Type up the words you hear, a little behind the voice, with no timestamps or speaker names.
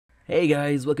Hey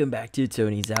guys, welcome back to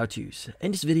Tony's How-Tos.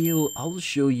 In this video, I will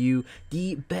show you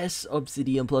the best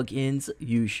Obsidian plugins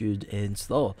you should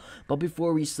install. But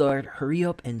before we start, hurry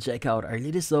up and check out our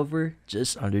latest software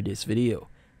just under this video.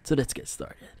 So let's get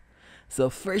started. So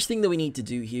first thing that we need to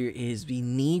do here is we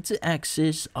need to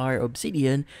access our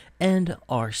Obsidian and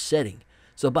our setting.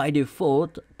 So by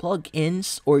default,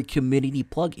 plugins or community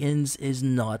plugins is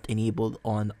not enabled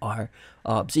on our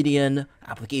Obsidian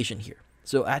application here.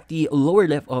 So at the lower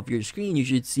left of your screen, you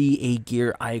should see a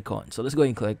gear icon. So let's go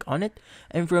and click on it.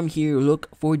 And from here, look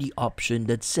for the option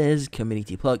that says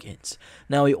community plugins.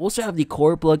 Now we also have the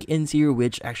core plugins here,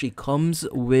 which actually comes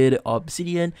with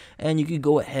Obsidian. And you could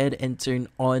go ahead and turn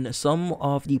on some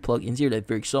of the plugins here, like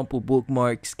for example,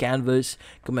 bookmarks, canvas,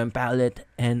 command palette,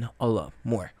 and a lot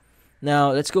more.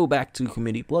 Now let's go back to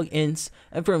community plugins.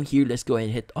 And from here, let's go ahead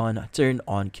and hit on turn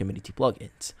on community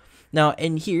plugins. Now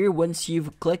in here, once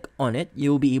you've clicked on it,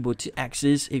 you'll be able to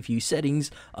access a few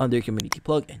settings under community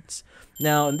plugins.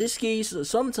 Now in this case,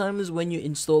 sometimes when you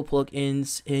install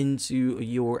plugins into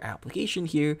your application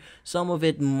here, some of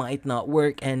it might not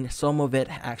work and some of it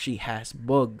actually has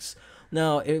bugs.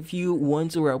 Now, if you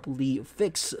want to rapidly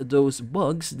fix those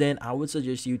bugs, then I would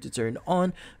suggest you to turn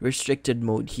on restricted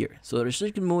mode here. So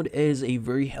restricted mode is a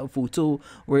very helpful tool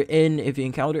wherein if you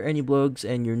encounter any bugs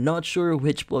and you're not sure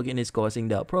which plugin is causing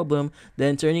that problem,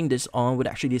 then turning this on would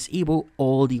actually disable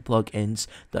all the plugins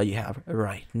that you have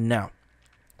right now.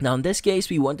 Now in this case,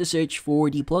 we want to search for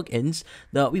the plugins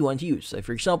that we want to use. So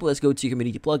for example, let's go to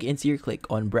community plugins here, click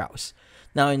on browse.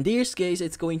 Now in this case,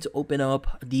 it's going to open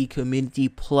up the community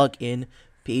plugin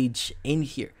page in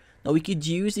here. Now we could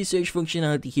use the search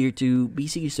functionality here to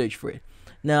basically search for it.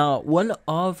 Now one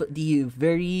of the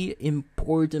very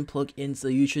important plugins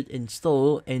that you should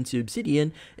install into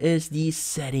Obsidian is the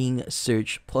setting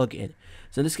search plugin.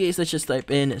 So in this case, let's just type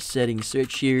in setting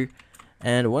search here.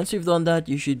 And once you've done that,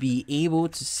 you should be able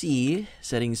to see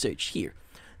setting search here.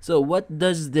 So what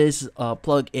does this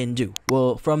plugin do?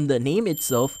 Well, from the name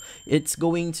itself, it's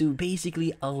going to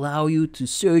basically allow you to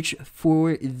search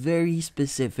for very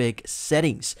specific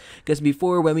settings. Because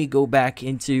before, when we go back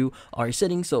into our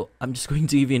settings, so I'm just going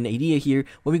to give you an idea here.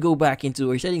 When we go back into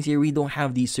our settings here, we don't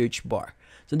have the search bar.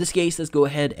 So in this case, let's go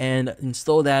ahead and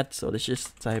install that. So let's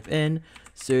just type in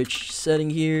search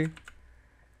setting here.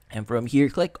 And from here,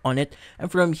 click on it.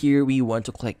 And from here, we want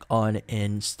to click on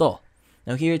install.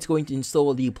 Now here, it's going to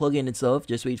install the plugin itself.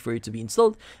 Just wait for it to be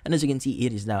installed. And as you can see,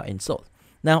 it is now installed.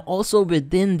 Now also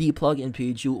within the plugin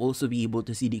page, you'll also be able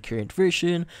to see the current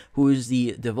version, who is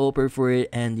the developer for it,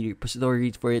 and the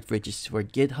repository for it, which is for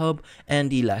GitHub, and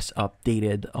the last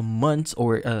updated month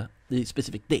or the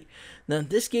specific date. Now in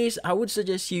this case, I would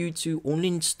suggest you to only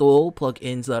install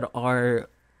plugins that are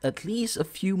at least a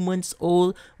few months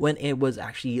old when it was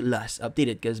actually last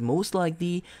updated, because most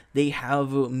likely they have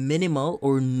minimal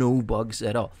or no bugs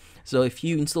at all. So if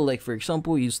you install, like for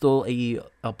example, you install a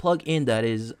plugin that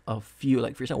is a few,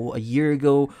 like for example, a year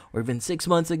ago or even 6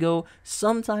 months ago,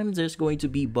 sometimes there's going to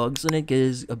be bugs on it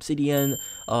because Obsidian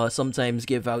sometimes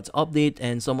give out update,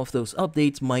 and some of those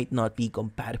updates might not be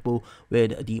compatible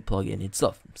with the plugin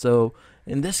itself. So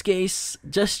in this case,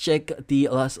 just check the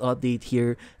last update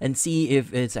here and see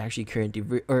if it's actually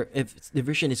currently or if the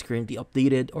version is currently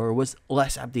updated or was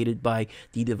last updated by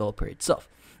the developer itself.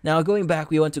 Now going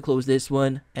back, we want to close this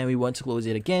one and we want to close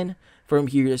it again. From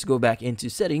here, let's go back into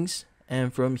settings.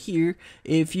 And from here,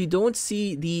 if you don't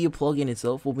see the plugin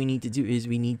itself, what we need to do is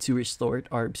we need to restart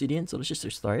our Obsidian. So let's just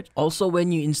restart. Also,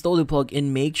 when you install the plugin,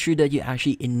 make sure that you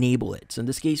actually enable it. So in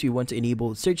this case, we want to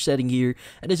enable search setting here.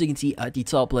 And as you can see at the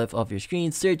top left of your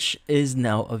screen, search is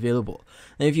now available.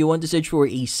 Now, if you want to search for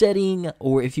a setting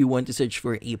or if you want to search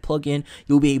for a plugin,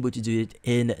 you'll be able to do it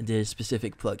in this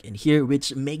specific plugin here,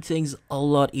 which makes things a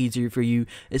lot easier for you,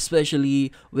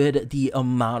 especially with the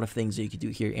amount of things that you can do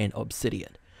here in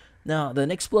Obsidian. Now, the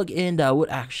next plugin that I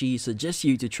would actually suggest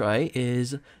you to try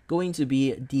is going to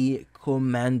be the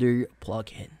Commander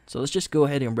plugin. So let's just go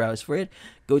ahead and browse for it.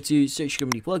 Go to search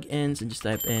community plugins and just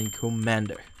type in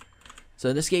Commander. So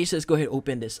in this case, let's go ahead and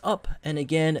open this up. And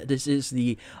again, this is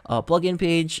the plugin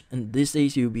page. And this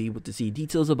days, you'll be able to see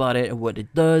details about it and what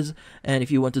it does. And if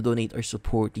you want to donate or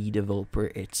support the developer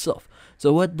itself.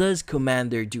 So what does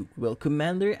Commander do? Well,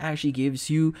 Commander actually gives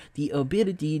you the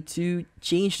ability to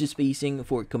change the spacing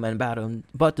for command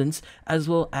buttons as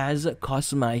well as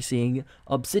customizing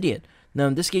Obsidian. Now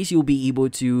in this case, you'll be able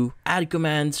to add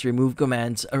commands, remove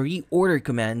commands, reorder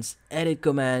commands, edit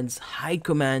commands, hide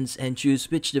commands, and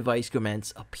choose which device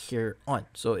commands appear on.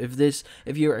 So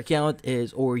if your account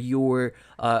is or your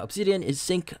Obsidian is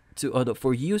synced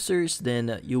for users,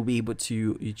 then you'll be able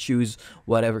to choose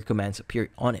whatever commands appear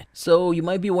on it. So you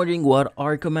might be wondering, what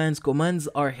are commands? Commands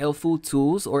are helpful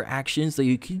tools or actions that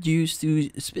you could use to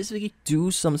specifically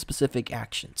do some specific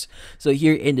actions. So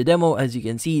here in the demo, as you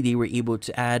can see, they were able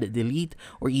to add, delete,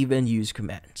 or even use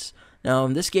commands. Now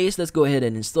in this case, let's go ahead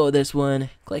and install this one.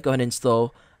 Click on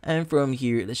install. And from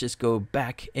here, let's just go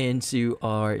back into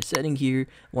our setting here.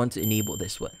 Want to enable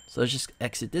this one. So let's just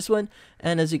exit this one.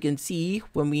 And as you can see,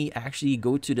 when we actually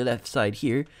go to the left side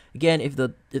here, again, if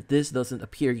this doesn't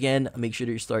appear again, make sure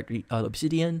to start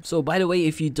Obsidian. So by the way,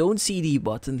 if you don't see the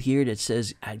button here that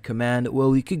says add command,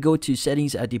 well, you could go to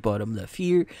settings at the bottom left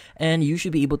here, and you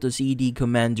should be able to see the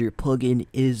commander plugin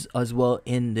is as well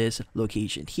in this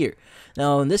location here.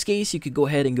 Now in this case, you could go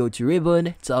ahead and go to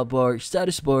ribbon, top bar,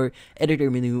 status bar, editor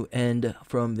menu, and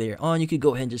from there on, you could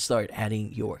go ahead and just start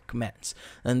adding your commands.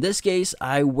 In this case,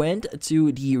 I went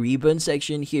to the ribbon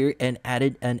section here and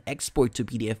added an export to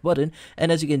PDF button,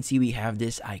 and as you can see, we have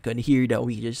this icon here that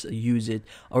we just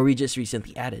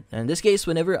recently added. And in this case,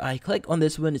 whenever I click on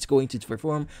this one, it's going to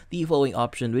perform the following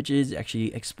option, which is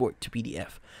actually export to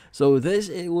PDF. So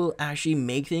it will actually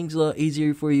make things a lot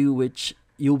easier for you, which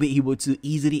you'll be able to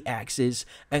easily access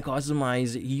and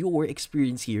customize your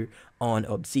experience here on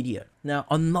Obsidian. Now,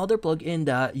 another plugin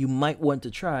that you might want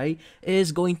to try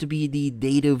is going to be the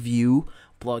data view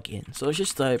plugin. So let's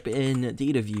just type in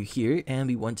data view here, and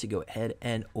we want to go ahead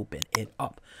and open it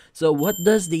up. So what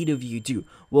does data view do?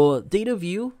 Well, data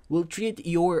view will treat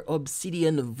your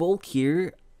Obsidian Vault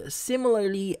here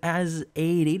similarly as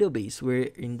a database, where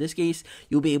in this case,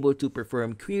 you'll be able to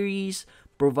perform queries,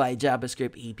 provide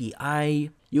JavaScript API,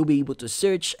 you'll be able to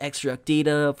search, extract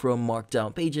data from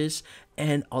markdown pages,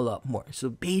 and a lot more. So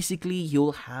basically,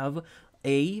 you'll have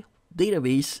a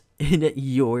database in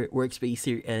your workspace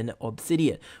here in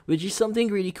Obsidian, which is something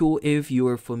really cool if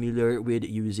you're familiar with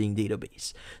using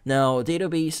database. Now,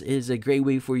 database is a great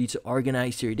way for you to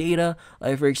organize your data.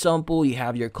 Like for example, you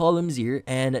have your columns here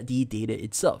and the data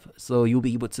itself. So you'll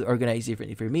be able to organize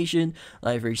different information,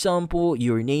 like for example,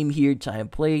 your name here, time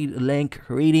played, length,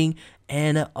 rating,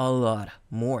 and a lot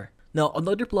more. Now,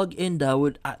 another plugin that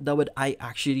would I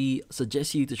actually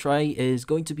suggest you to try is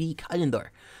going to be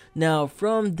Calendar. Now,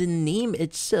 from the name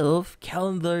itself,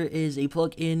 Calendar is a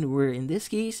plugin where in this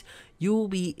case, you'll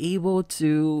be able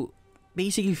to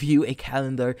basically view a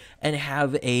calendar and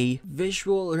have a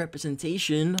visual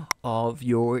representation of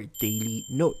your daily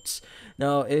notes.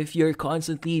 Now, if you're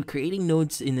constantly creating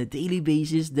notes in a daily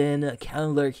basis, then a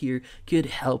calendar here could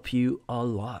help you a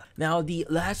lot. Now, the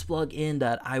last plugin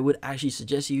that I would actually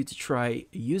suggest you to try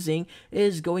using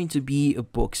is going to be a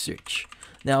book search.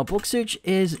 Now, book search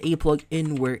is a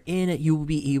plugin wherein you will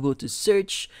be able to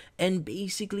search and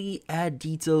basically add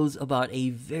details about a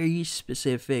very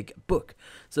specific book.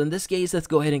 So in this case, let's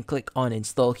go ahead and click on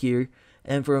install here.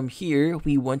 And from here,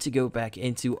 we want to go back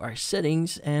into our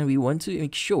settings and we want to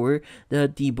make sure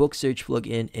that the book search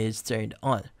plugin is turned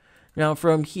on. Now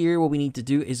from here, what we need to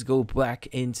do is go back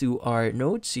into our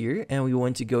notes here, and we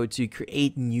want to go to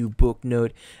create new book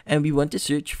note, and we want to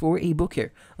search for a book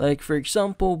here. Like for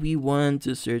example, we want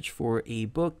to search for a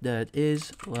book that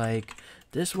is like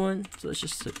this one. So let's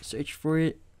just search for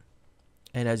it.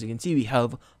 And as you can see, we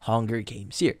have Hunger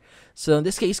Games here. So in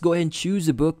this case, go ahead and choose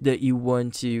a book that you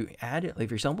want to add. Like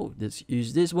for example, let's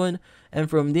use this one. And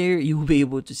from there, you will be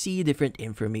able to see different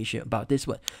information about this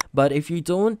one. But if you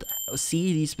don't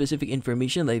see the specific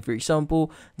information, like for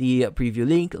example, the preview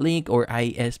link or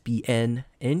ISBN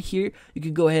in here, you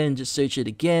can go ahead and just search it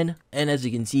again. And as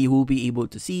you can see, we'll be able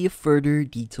to see further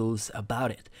details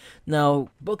about it. Now,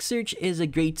 book search is a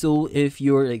great tool if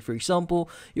you're, like for example,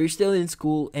 you're still in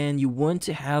school and you want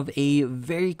to have a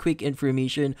very quick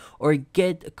information or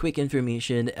get quick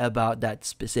information about that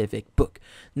specific book.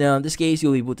 Now, in this case,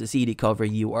 you'll be able to see the cover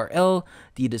URL,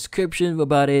 the description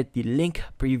about it, the link,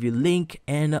 preview link,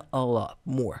 and a lot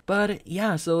more. But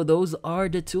yeah, so those are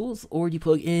the tools or the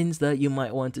plugins that you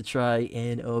might want to try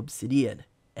in Obsidian.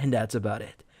 And that's about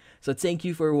it. So thank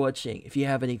you for watching. If you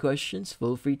have any questions,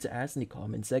 feel free to ask in the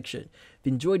comment section. If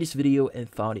you enjoyed this video and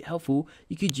found it helpful,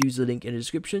 you could use the link in the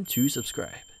description to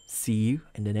subscribe. See you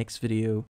in the next video.